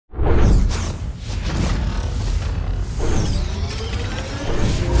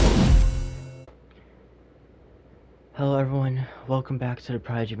welcome back to the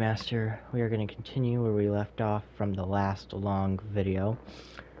Prodigy Master. We are going to continue where we left off from the last long video.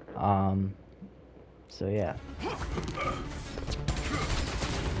 So yeah.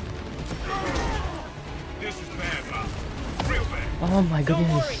 This is bad, Bob. Real bad. Oh my Don't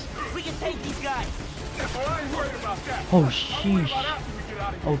worry, goodness. we can take these guys. Well, I ain't worried about that. Oh I'll worry sheesh. about after we get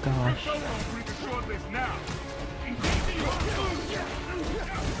out of here. Oh gosh. Let's go on, we can short this now.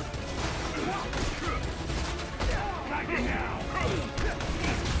 Like it now.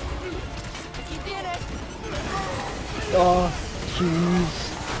 You did it. Oh jeez.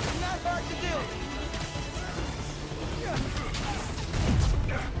 Not hard to do.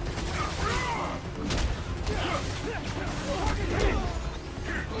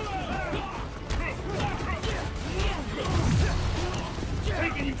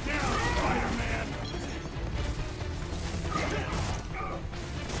 Taking you down, Spider-Man.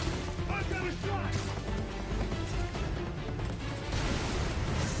 I've got a shot.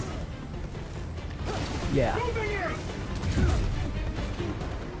 Yeah. Moving in.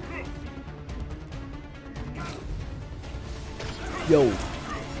 Yo.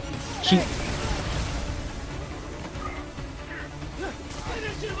 Cheat.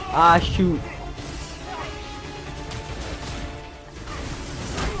 Ah shoot.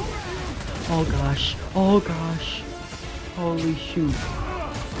 Oh gosh. Oh gosh. Holy shoot.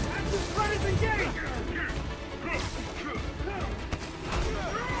 Predator's engaged.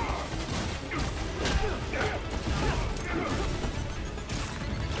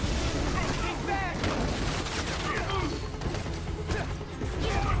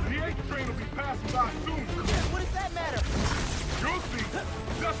 The 8th train will be passing by soon. What does that matter? You'll see.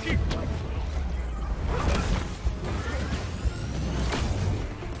 Just keep.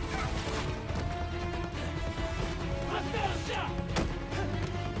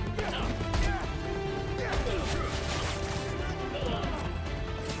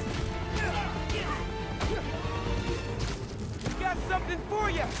 Got something for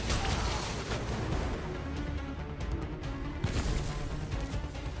you.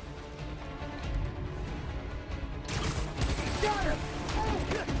 Got him.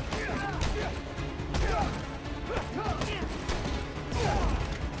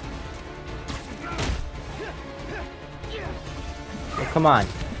 Oh, come on.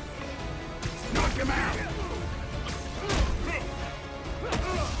 Knock him out.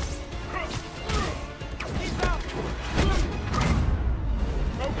 He's out.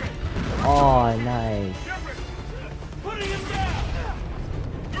 Okay. Oh nice. Putting him down.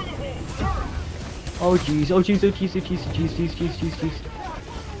 Through the hole. Oh jeez. Oh jeez. Oh jeez. Oh jeez. Jeez. Jeez. Jeez. Jeez. Jeez.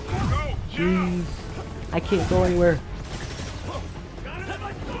 Go. Jeez. I can't go anywhere.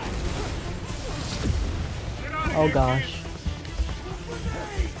 Oh gosh.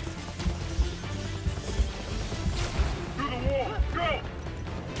 Through the wall. Go.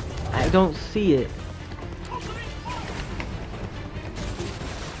 I don't see it.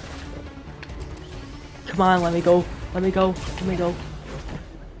 Come on, let me go. Let me go. Let me go.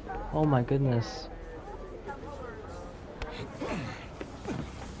 Oh my goodness.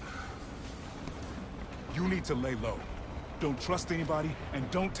 You need to lay low. Don't trust anybody,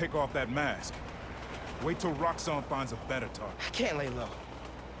 and don't take off that mask. Wait till Roxxon finds a better target. I can't lay low.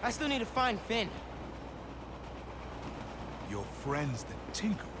 I still need to find Finn. Your friend's the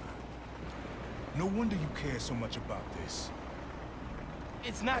Tinkerer. No wonder you care so much about this.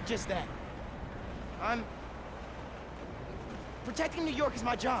 It's not just that. Protecting New York is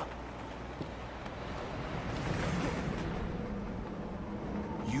my job.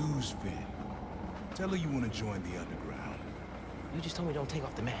 Use Finn. Tell her you want to join the Underground. You just told me don't take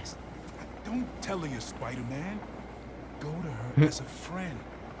off the mask. Don't tell her you're Spider-Man. Go to her as a friend.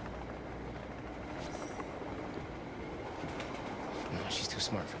 No, she's too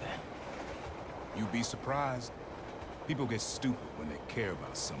smart for that. You'd be surprised. People get stupid when they care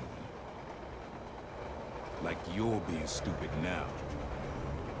about someone. Like you're being stupid now.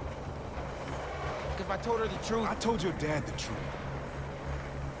 If I told her the truth, I told your dad the truth.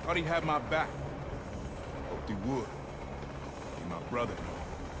 Thought he'd have my back. Hoped he would. Be my brother.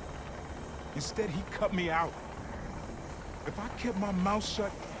 Instead, he cut me out. If I kept my mouth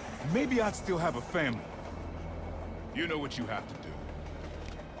shut, maybe I'd still have a family. You know what you have to do.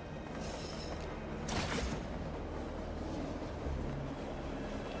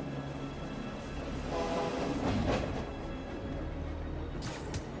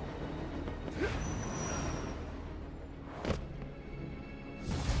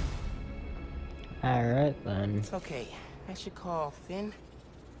 Alright then. it's okay. I should call Finn.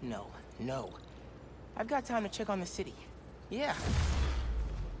 No. I've got time to check on the city. Yeah.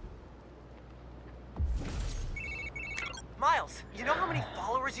 Miles, you know how many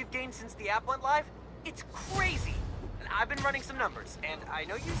followers you've gained since the app went live? It's crazy! And I've been running some numbers, and I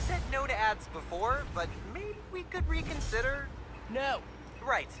know you said no to ads before, but maybe we could reconsider? No.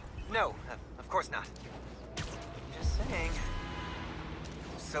 Right. No, of course not. Just saying.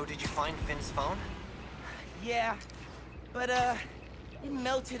 So did you find Finn's phone? Yeah, but it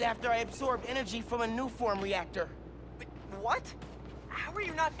melted after I absorbed energy from a new form reactor. Wait, what? How are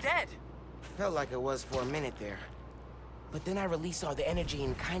you not dead? Felt like it was for a minute there. But then I released all the energy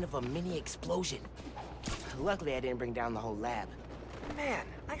in kind of a mini explosion. Luckily, I didn't bring down the whole lab. Man,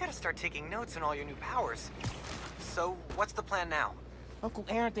 I gotta start taking notes on all your new powers. So, what's the plan now? Uncle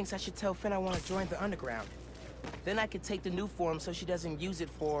Aaron thinks I should tell Finn I want to join the underground. Then I could take the new form so she doesn't use it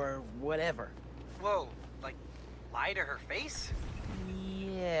for whatever. Whoa, like, lie to her face?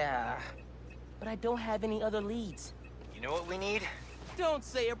 Yeah, but I don't have any other leads. You know what we need? Don't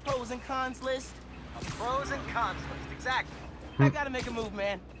say a pros and cons list. A pros and cons list, exactly. I gotta make a move,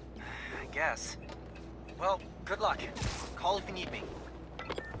 man. I guess. Well, good luck. Call if you need me.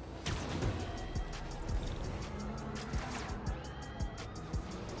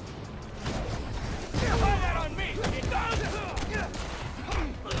 Lay that on me!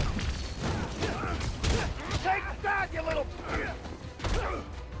 Take that, you little...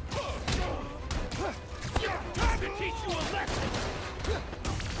 Time to teach you a lesson!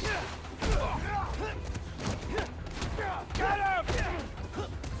 Get him!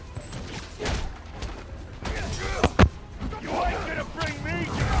 You ain't gonna bring me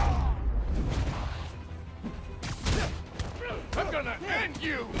down! I'm gonna end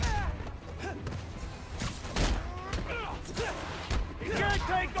you! You can't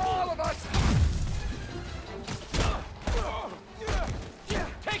take all of us!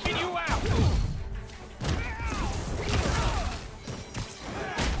 Taking you out!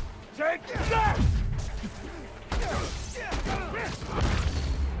 Take that!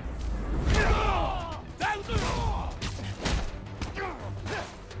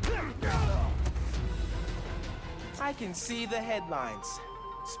 I can see the headlines.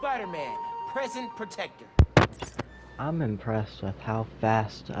 Spider-Man, present protector. I'm impressed with how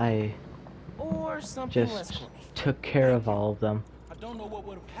fast I Or something less just corny. took care of all of them. I don't know what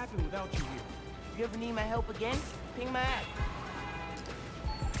would have happened without you here. You ever need my help again? Ping my ad.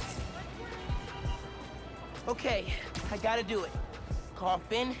 Okay, I gotta do it. Call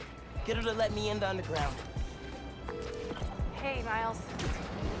Finn, get her to let me in the underground. Hey, Miles.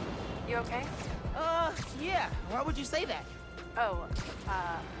 You okay? Yeah. Why would you say that? Oh,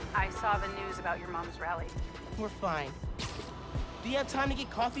 I saw the news about your mom's rally. We're fine. Do you have time to get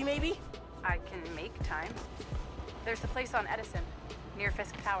coffee, maybe? I can make time. There's a place on Edison, near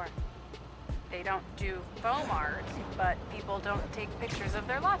Fisk Tower. They don't do foam art, but people don't take pictures of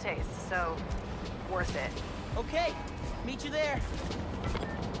their lattes, so worth it. Okay, meet you there.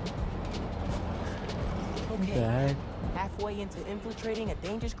 Okay. Halfway into infiltrating a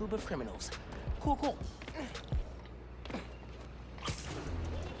dangerous group of criminals. Cool, cool.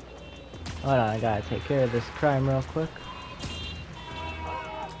 Hold on, I gotta take care of this crime real quick.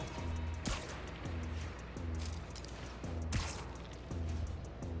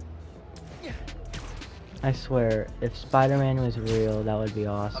 I swear, if Spider-Man was real, that would be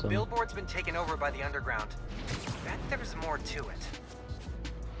A awesome. billboard's been taken over by the underground. Bet there's more to it.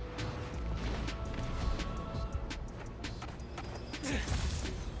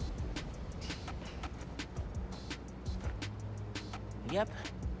 Yep.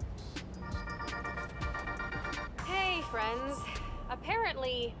 Hey, friends.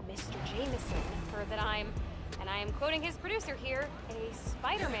 Apparently, Mr. Jameson heard that I'm, and I am quoting his producer here, a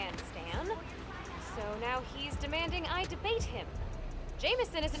Spider-Man stan. So now he's demanding I debate him.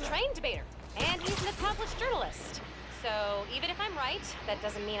 Jameson is a trained debater, and he's an accomplished journalist. So even if I'm right, that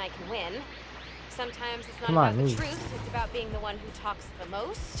doesn't mean I can win. Sometimes it's not Come on, about the move. truth, it's about being the one who talks the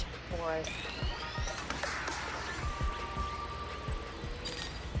most, or...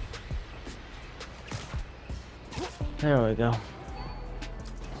 There we go.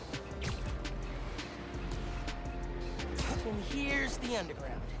 And here's the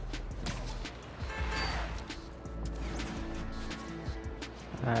underground.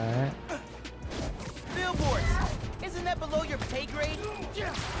 Alright. Billboards! Isn't that below your pay grade?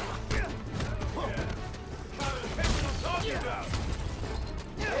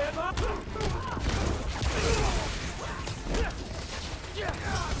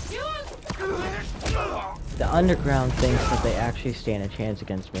 The underground thinks that they actually stand a chance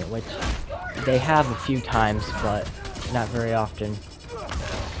against me, which they have a few times, but not very often.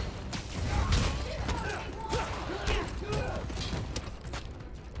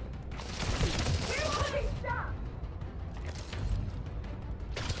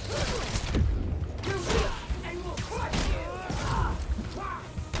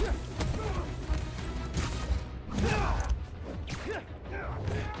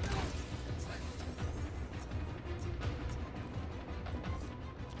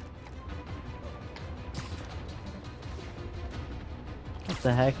 What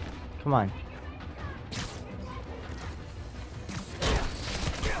the heck? Come on.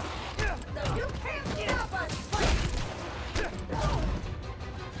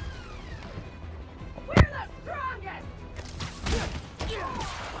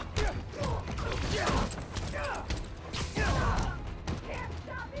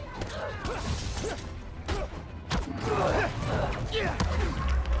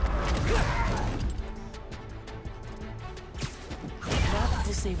 Now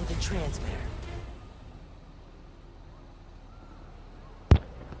disable the transmitter.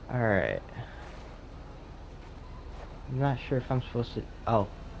 Alright. I'm not sure if I'm supposed to... Oh,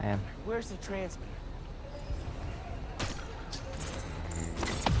 I am. Where's the transmitter?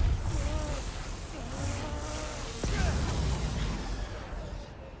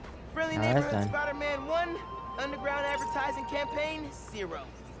 Friendly Alright Neighborhood then. Spider-Man 1, underground advertising campaign 0.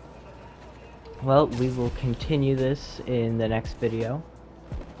 Well, we will continue this in the next video.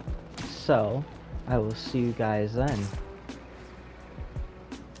 So, I will see you guys then.